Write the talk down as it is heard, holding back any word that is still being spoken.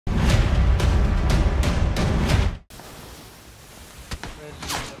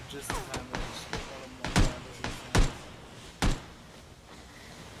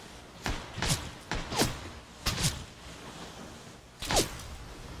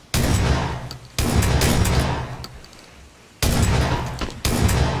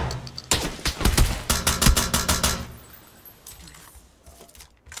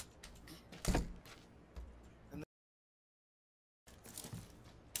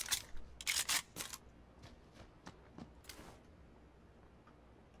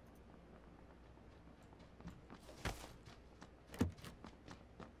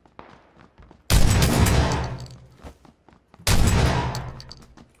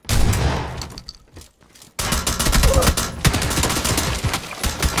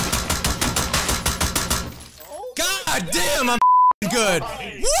good.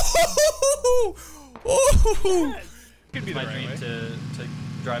 Woo! Could be my dream to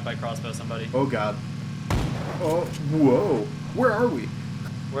drive by crossbow somebody. Oh god. Oh, whoa. Where are we?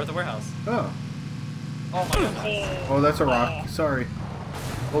 We're at the warehouse. Oh. Oh my god. Oh, that's a rock. Sorry.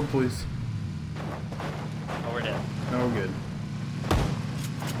 Hold, please. Oh, we're dead. No, we're good.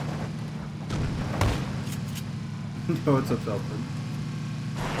 No, it's up something.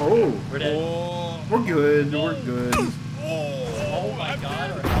 Oh. We're dead. Oh. We're good. We're good. Oh my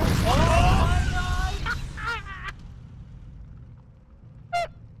god. Oh my god.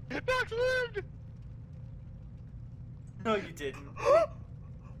 No, you didn't.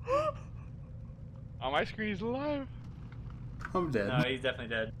 On my screen, he's alive. I'm dead. No, he's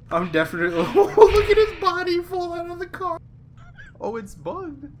definitely dead. I'm definitely. Oh, look at his body fall out of the car. Oh, it's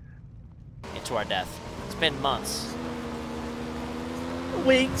bugged. Into our death. It's been months.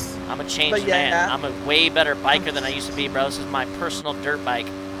 Weeks. I'm a changed man. I'm a way better biker than I used to be, bro. This is my personal dirt bike.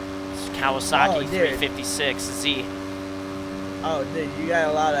 This is Kawasaki 356Z. Oh, dude, you got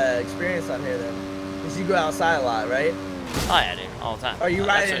a lot of experience on here then. Because you go outside a lot, right? Oh yeah, dude, all the time. Or you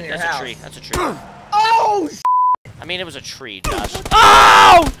ride in your house? That's a tree. That's a tree. Oh, I mean, it was a tree, Josh.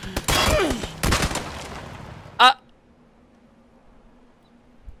 Oh!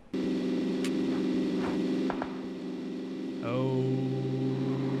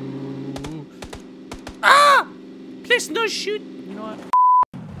 Ah! Please no shoot. You know what?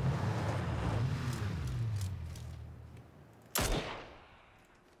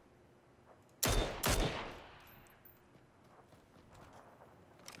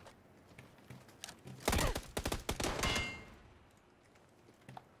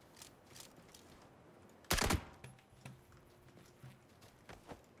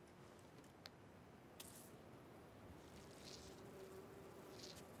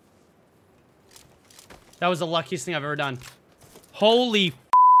 That was the luckiest thing I've ever done. Holy f,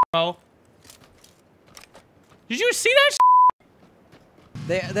 bro. Did you see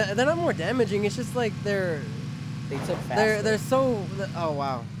that? They're not more damaging. It's just like they took faster. They're so. Oh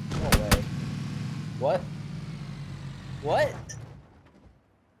wow. no way. What? What?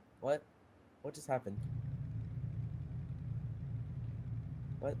 What? What just happened?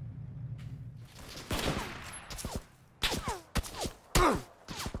 What?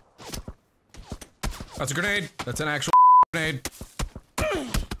 That's a grenade. That's an actual grenade.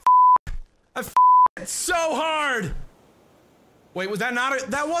 I so hard. Wait, was that not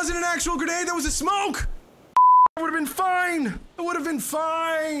a? That wasn't an actual grenade. That was a smoke. I would have been fine. It would have been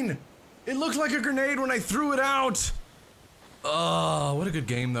fine. It looked like a grenade when I threw it out. Oh, what a good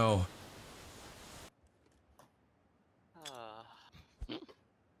game though.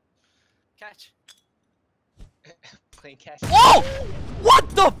 Catch. Playing catch. Oh! What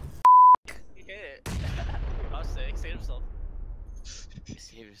the? He hit it. I'll say, save himself.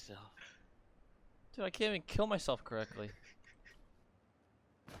 Save yourself. Dude, I can't even kill myself correctly.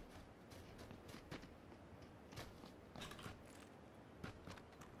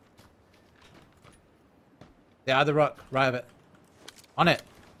 Yeah, the rock. Right of it. On it.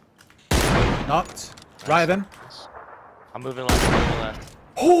 Knocked. Right of him. I'm moving left. I'm moving left.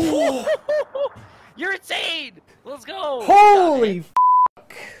 Oh! You're insane! Let's go! Holy f***.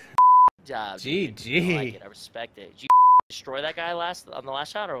 Good job. GG. I like it. I respect it. Did you destroy that guy on the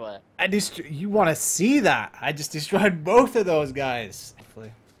last shot or what? You want to see that? I just destroyed both of those guys.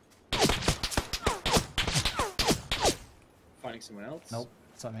 Hopefully. Finding someone else? Nope.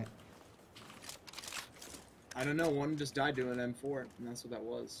 It's not me. I don't know. One just died doing an M4, and that's what that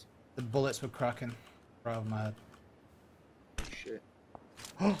was. The bullets were cracking. Right over my head. Shit.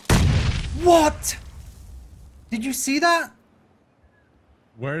 What? Did you see that?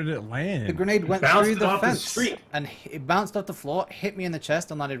 Where did it land? The grenade went through the fence and it bounced off the floor, hit me in the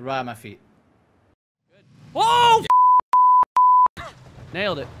chest, and landed right at my feet. Whoa!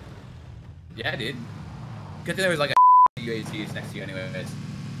 Nailed it. Yeah, dude. Good thing there was like a UAZ next to you anyways.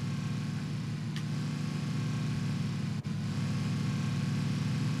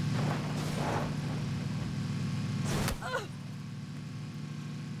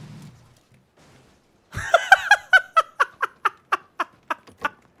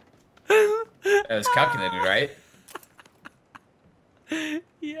 That was calculated, right?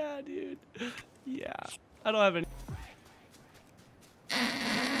 Yeah, dude. Yeah. I don't have any.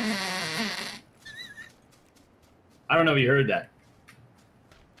 I don't know if you heard that.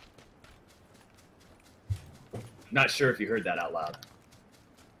 Not sure if you heard that out loud.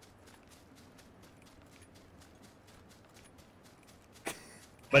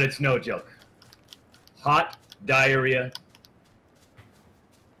 But it's no joke. Hot diarrhea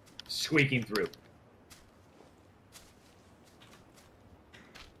squeaking through.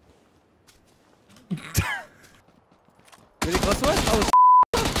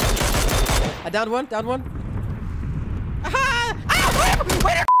 downed one. Downed one. Ah! Ah!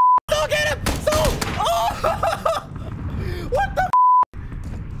 Wait! Soul, get him! Soul! Oh! What the?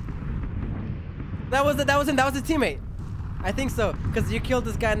 That was him. That was his teammate. I think so, because you killed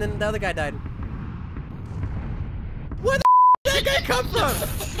this guy and then the other guy died. Where the did that guy come from?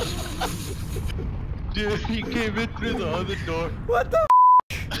 Dude, he came in through the other door. What the?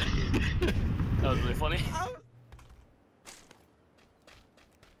 That was really funny.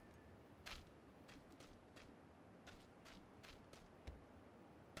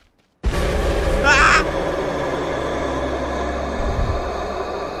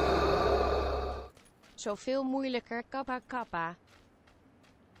 Zoveel moeilijker, kappa kappa.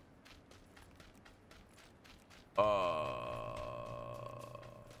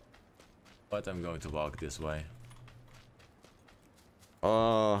 But I'm going to walk this way.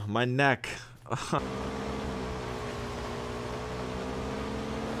 Oh, my neck.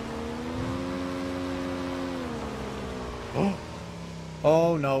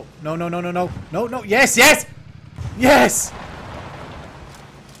 Oh no. No, no, no, no, no. No, no. Yes, yes! Yes!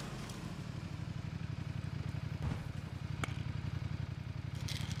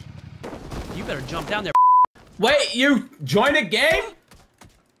 You better jump down there. Wait, you joined a game?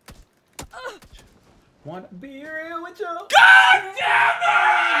 Wanna be real with you? God damn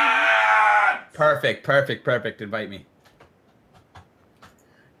it! Perfect, perfect, perfect. Invite me.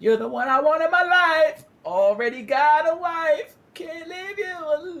 You're the one I want in my life. Already got a wife. Can't leave you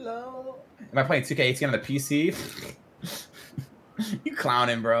alone. Am I playing 2K18 on the PC? You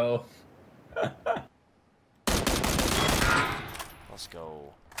clowning, bro. Let's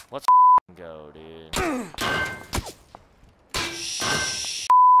go. Let's go, dude.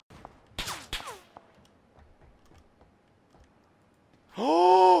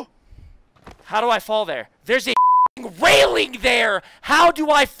 Oh! How do I fall there? There's a railing there! How do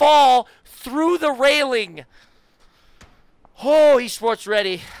I fall through the railing? Oh, esports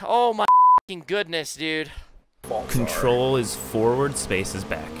ready. Oh my goodness, dude. Control is forward, space is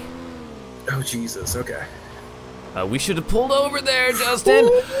back. Oh, Jesus, okay. We should have pulled over there, Justin!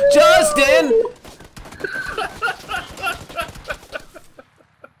 Justin!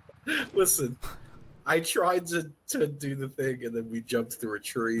 Listen, I tried to do the thing and then we jumped through a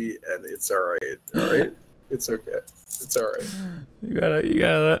tree and it's alright, alright? It's okay. It's alright. You gotta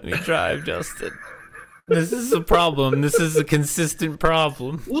let me drive, Justin. This is a problem. This is a consistent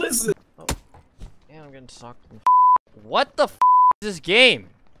problem. Listen! Oh. Yeah, I'm getting sucked. What the f is this game?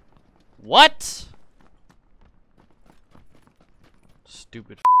 What?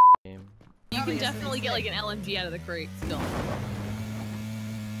 Stupid game. You can definitely get like an LMG out of the crate still.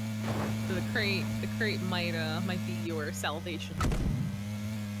 So the crate might be your salvation.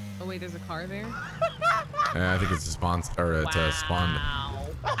 Oh wait, there's a car there. Yeah, I think it's a spawn or it's a spawn. Ow.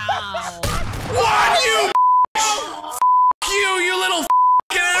 What you little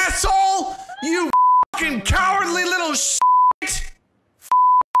asshole! You cowardly little shit!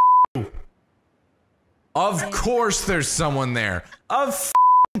 Of course there's someone there. Of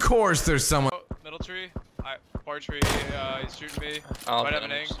course there's someone. Middle tree. Bar tree. He's shooting me. Oh, Might have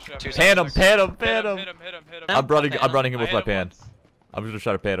an angle. Pan him, pan him, pan Hit him. him. I'm running him with my pan. I'm just gonna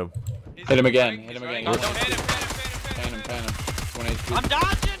try to pan him. Hit him again. Hit him again. No, hit him. Pan him. 1 HP. I'm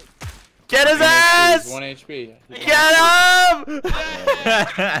dodging! Get his ass! 1 HP. Get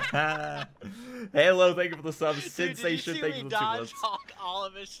him! Halo, thank you for the subs. Sensation, thank you for the 2 months. All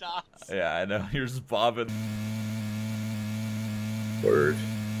of his shots. Yeah, I know. You're just bobbing. Word.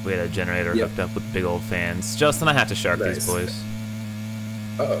 We had a generator hooked up with big old fans. Justin, I have to shark these boys.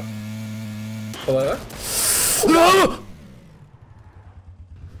 Uh-oh. Hello? No!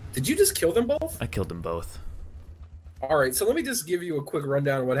 Did you just kill them both? I killed them both. Alright, so let me just give you a quick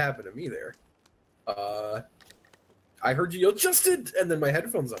rundown of what happened to me there. I heard you yell, Justin! And then my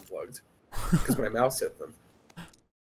headphones unplugged. Because my mouse hit them.